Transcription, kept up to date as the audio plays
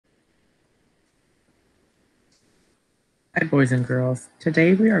Hi, boys and girls.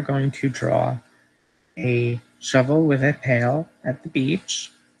 Today we are going to draw a shovel with a pail at the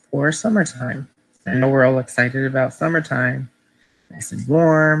beach for summertime. I know we're all excited about summertime. Nice and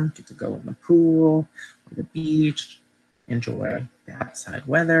warm, get to go in the pool or the beach, enjoy the outside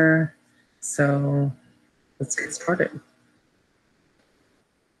weather. So let's get started.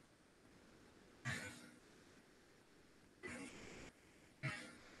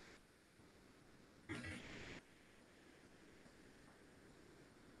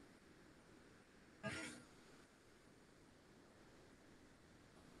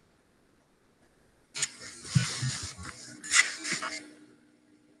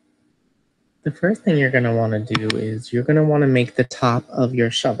 The first thing you're going to want to do is you're going to want to make the top of your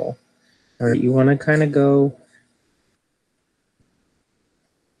shovel. All right, you want to kind of go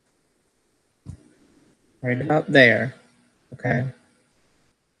right about there, okay?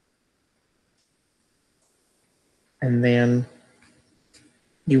 And then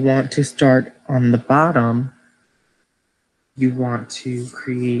you want to start on the bottom. You want to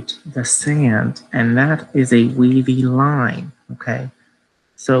create the sand, and that is a wavy line, okay?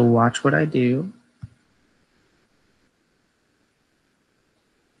 So watch what I do.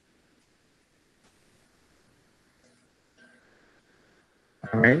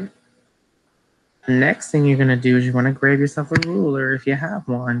 All right. The next thing you're going to do is you want to grab yourself a ruler if you have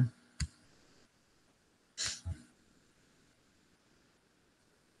one.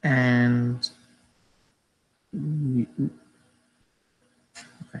 And you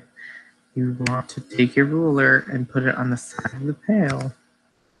want to take your ruler and put it on the side of the pail.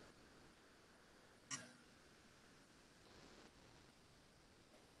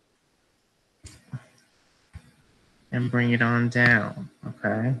 And bring it on down,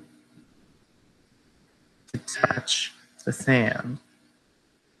 okay? To touch the sand.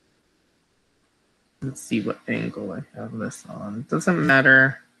 Let's see what angle I have this on. Doesn't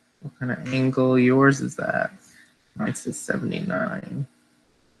matter what kind of angle yours is at. Mine says 79.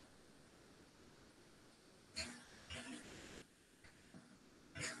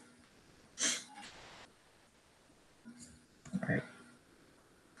 All right.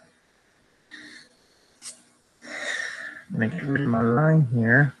 I'm gonna get rid of my line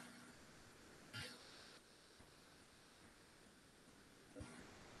here.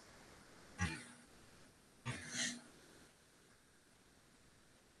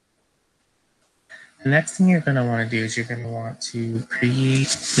 The next thing you're gonna want to do is you're gonna want to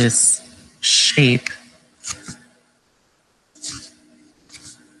create this shape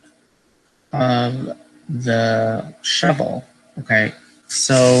of the shovel. Okay,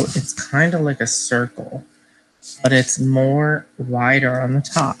 so it's kind of like a circle, but it's more wider on the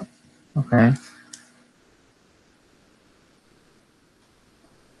top. Okay.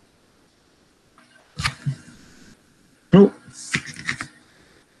 Oh.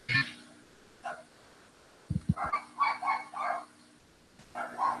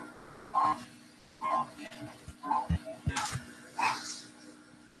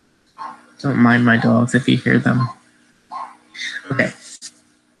 Don't mind my dogs if you hear them. Okay.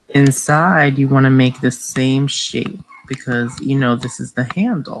 Inside, you want to make the same shape because you know this is the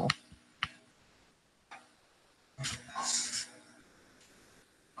handle.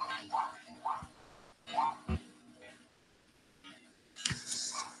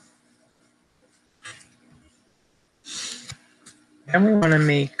 And we want to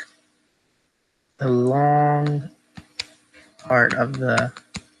make the long part of the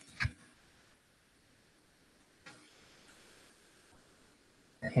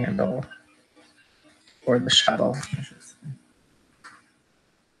handle or the shuttle.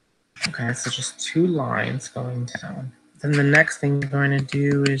 Okay, so just two lines going down. Then the next thing you're going to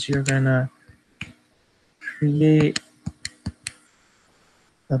do is you're going to create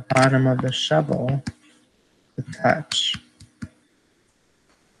the bottom of the shovel to touch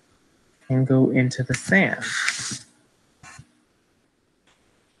and go into the sand.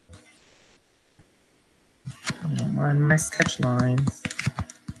 I don't mind my sketch lines.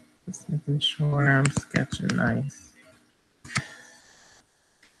 Just making sure I'm sketching nice.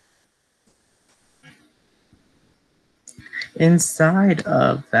 Inside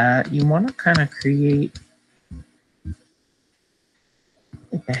of that, you want to kind of create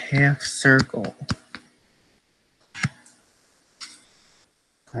like a half circle.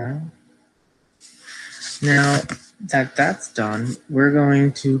 Okay. Now that that's done, we're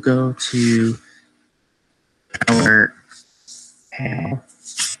going to go to our panel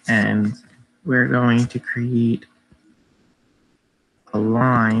and we're going to create a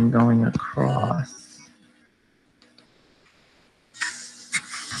line going across.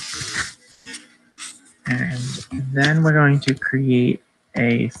 And then we're going to create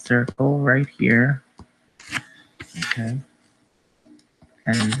a circle right here. Okay.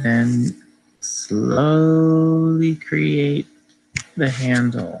 And then slowly create the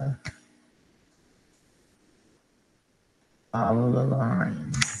handle. Follow the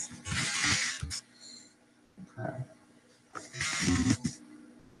lines. Okay.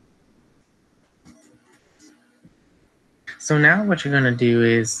 So now what you're going to do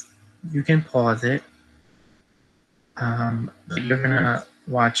is you can pause it. But you're going to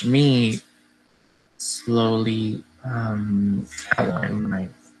watch me slowly outline my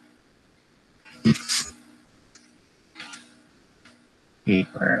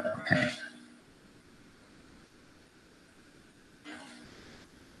paper. Okay.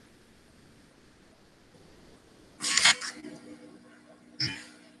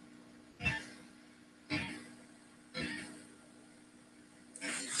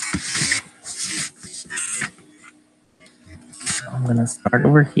 I'm going to start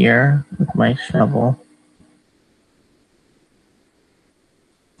over here with my shovel.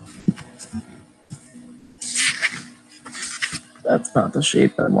 That's not the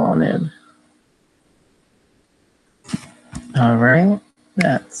shape I wanted. All right,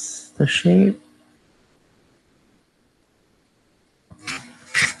 that's the shape.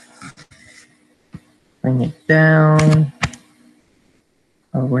 Bring it down,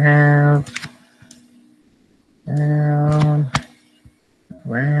 around, down,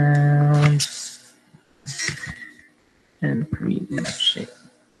 around, and create that shape.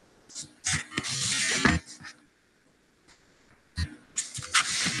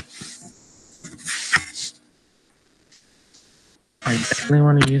 I definitely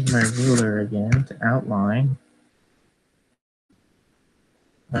want to use my ruler again to outline.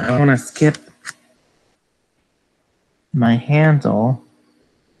 But I want to skip my handle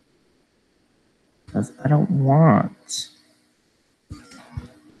because I don't want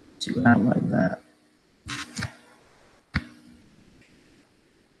to outline that.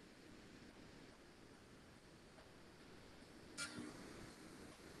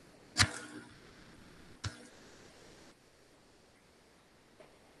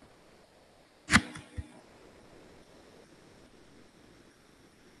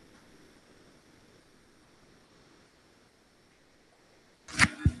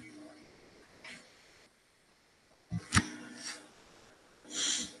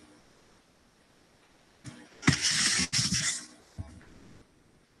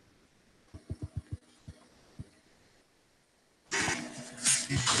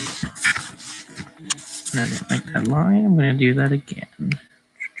 I don't like that line. I'm going to do that again.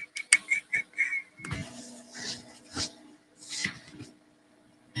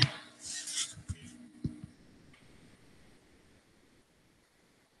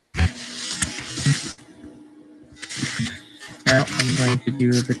 Now I'm going to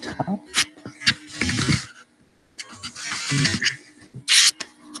do the top.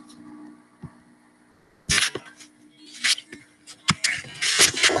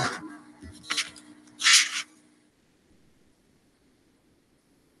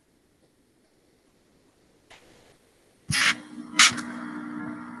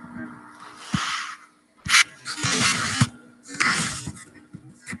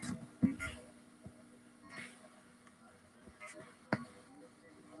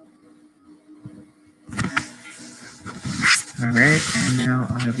 All right, and now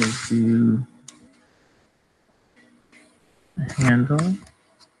I will do the handle.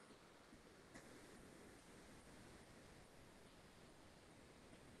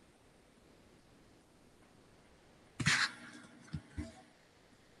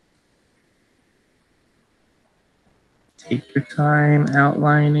 Take your time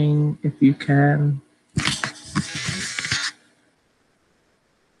outlining if you can.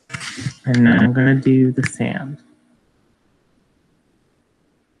 And now I'm going to do the sand.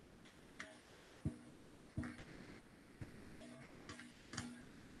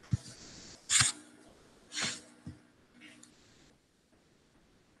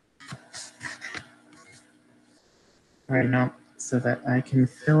 Right now, so that I can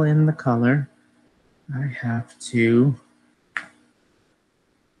fill in the color, I have to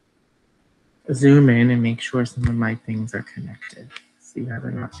zoom in and make sure some of my things are connected. See how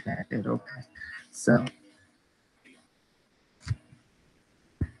they're not connected? Okay. So,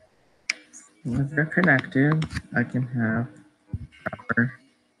 when they're connected, I can have proper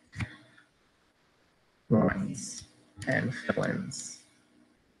lines and fill-ins.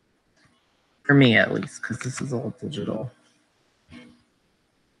 For me, at least, because this is all digital.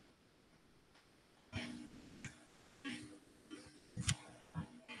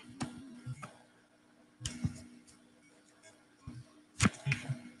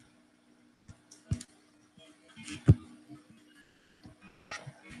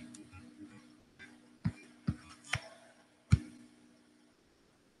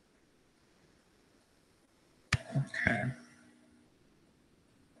 Okay.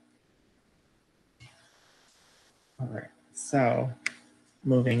 All right, so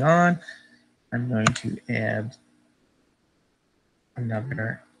moving on, I'm going to add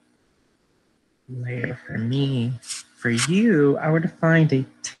another layer for me. For you, I would find a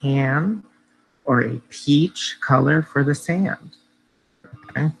tan or a peach color for the sand.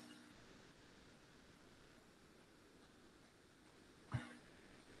 Okay.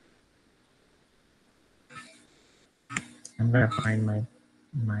 I'm gonna find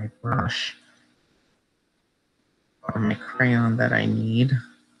my brush or my crayon that I need.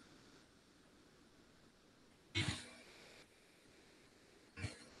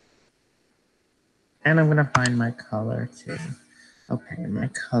 And I'm gonna find my color too. Okay, my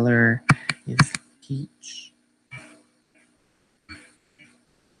color is peach.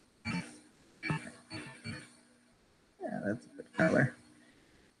 Yeah, that's a good color.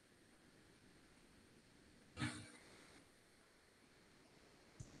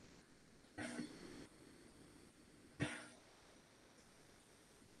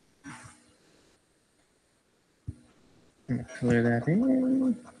 I'm gonna color that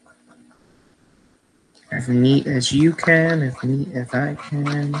in. As neat as you can, as neat as I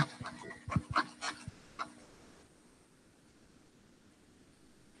can.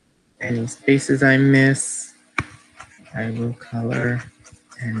 Any spaces I miss, I will color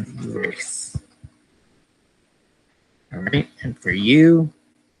and erase. All right, and for you,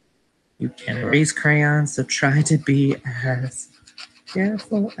 you can erase crayons, so try to be as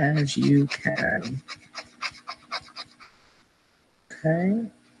careful as you can. Okay.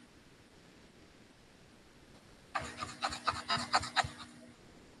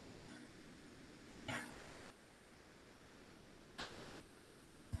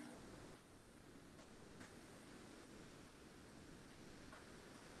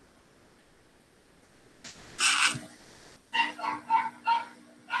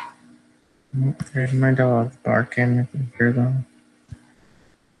 Oh, there's my dog barking. If you hear them.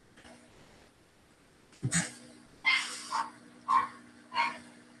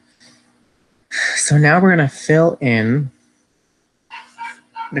 So now we're gonna fill in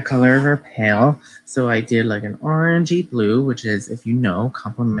the color of our pail. So I did like an orangey blue, which is, if you know,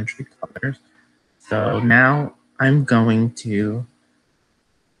 complementary colors. So now I'm going to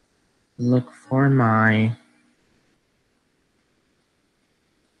look for my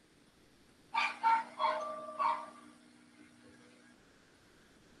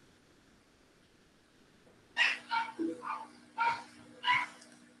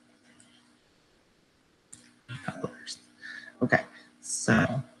colors. Okay,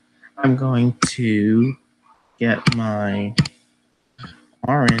 so I'm going to get my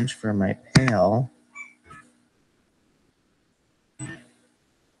orange for my pail. I'm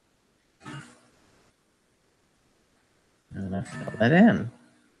gonna fill that in.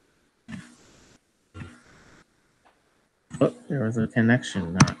 Oh, there was a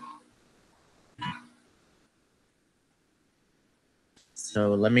connection knot.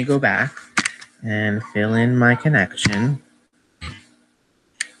 So let me go back and fill in my connection.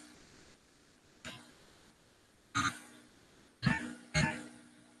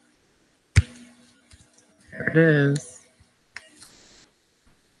 There it is.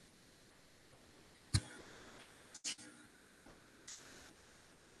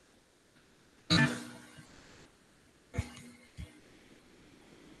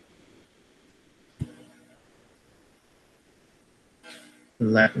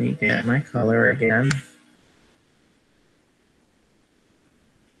 Let me get my color again.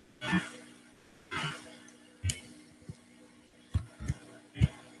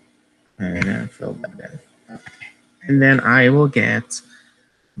 And then fill that in. And then I will get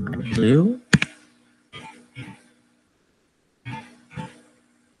my blue.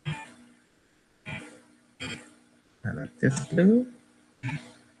 I like this blue.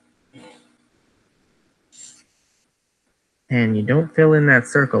 And you don't fill in that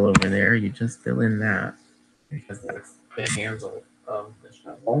circle over there, you just fill in that. Because that's the handle of the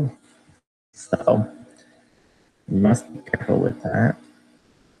shovel. So you must be careful with that.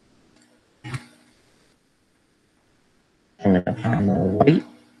 I'm going to find the white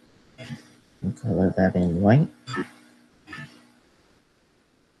and color that in white.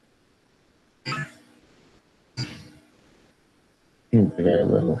 And give it a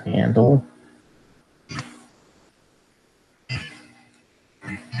little handle.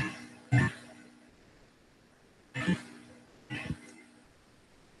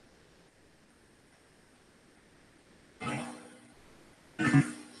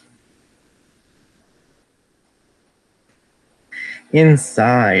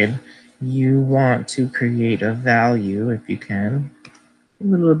 Inside, you want to create a value, if you can, a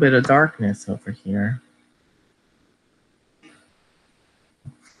little bit of darkness over here.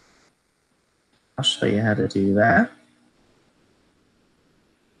 I'll show you how to do that.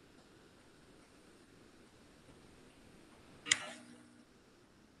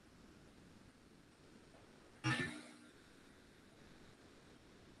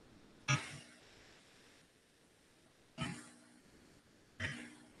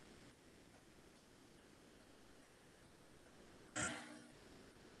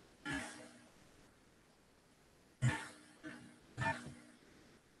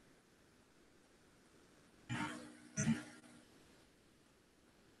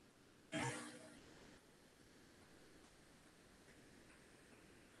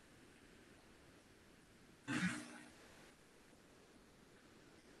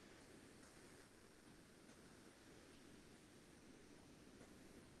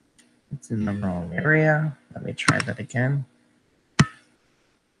 It's in the wrong area. Let me try that again. It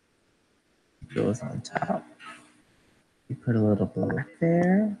goes on top. You put a little black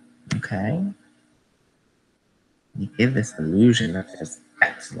there. Okay. You give this illusion of this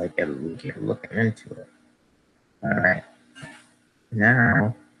X like you're looking into it. All right.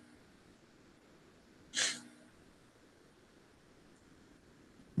 Now,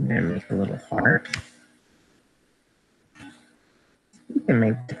 I'm going to make a little heart. You can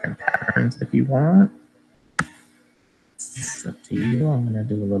make different patterns if you want. It's up to you. I'm going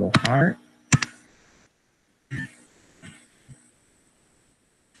to do a little heart.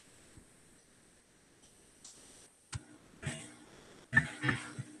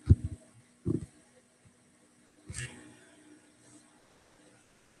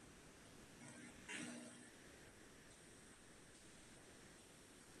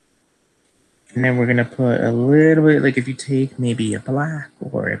 And then we're going to put a little bit, like if you take maybe a black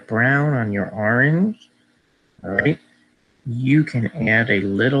or a brown on your orange, all right, you can add a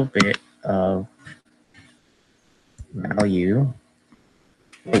little bit of value.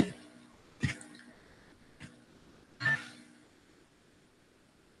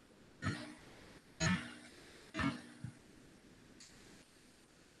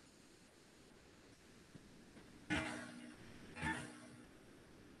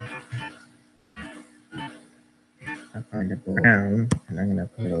 I find a brown, and I'm going to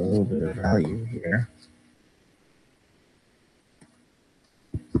put a little bit of value here.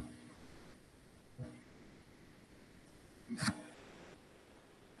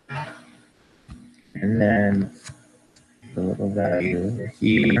 And then the little value over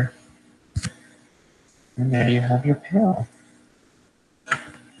here. And there you have your pail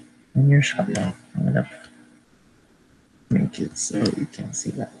and your shovel. I'm going to make it so you can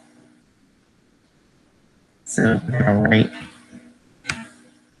see that. So now wait.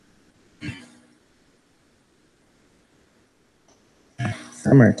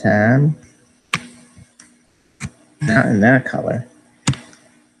 Summertime. Not in that color.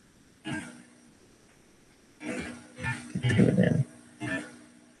 Do it in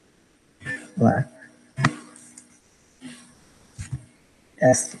black.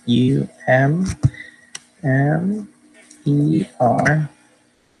 SUMMER.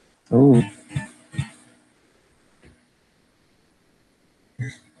 Oh.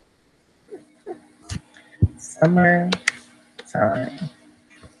 Summertime.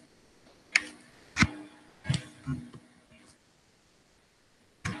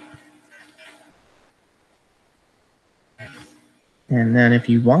 And then if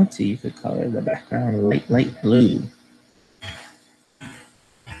you want to, you could color the background light blue.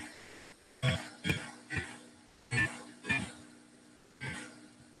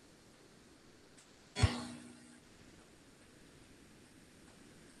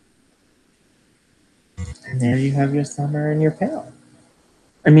 And there you have your summer and your pail.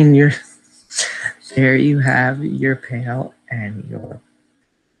 I mean, there you have your pail and your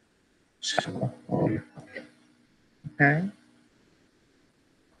shovel. Okay.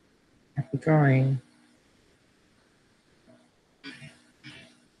 Happy drawing.